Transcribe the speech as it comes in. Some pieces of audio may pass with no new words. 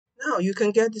Now you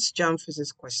can get this JAMB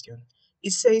physics question.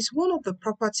 It says one of the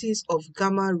properties of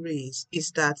gamma rays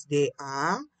is that they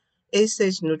are, A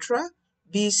says neutral,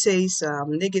 B says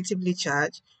negatively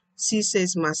charged, C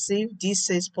says massive, D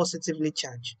says positively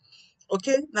charged.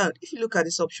 Okay, now if you look at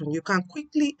this option, you can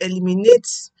quickly eliminate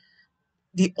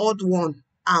the odd one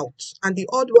out, and the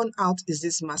odd one out is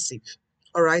this massive.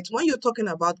 All right, when you're talking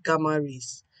about gamma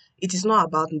rays, it is not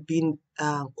about being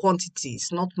quantity,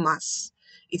 it's not mass,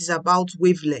 it is about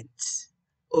wavelength.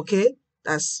 Okay,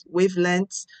 that's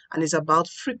wavelength, and it's about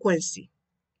frequency.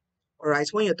 All right,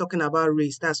 when you're talking about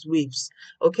rays, that's waves.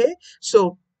 Okay,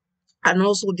 so and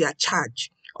also their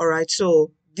charge. All right,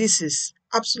 so this is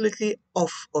absolutely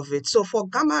off of it. So for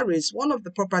gamma rays, one of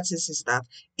the properties is that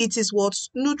it is what's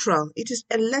neutral. It is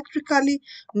electrically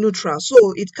neutral, so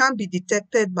it can be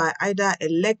detected by either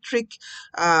electric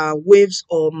waves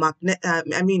or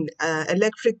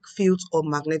electric fields or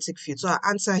magnetic fields. So our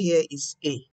answer here is A.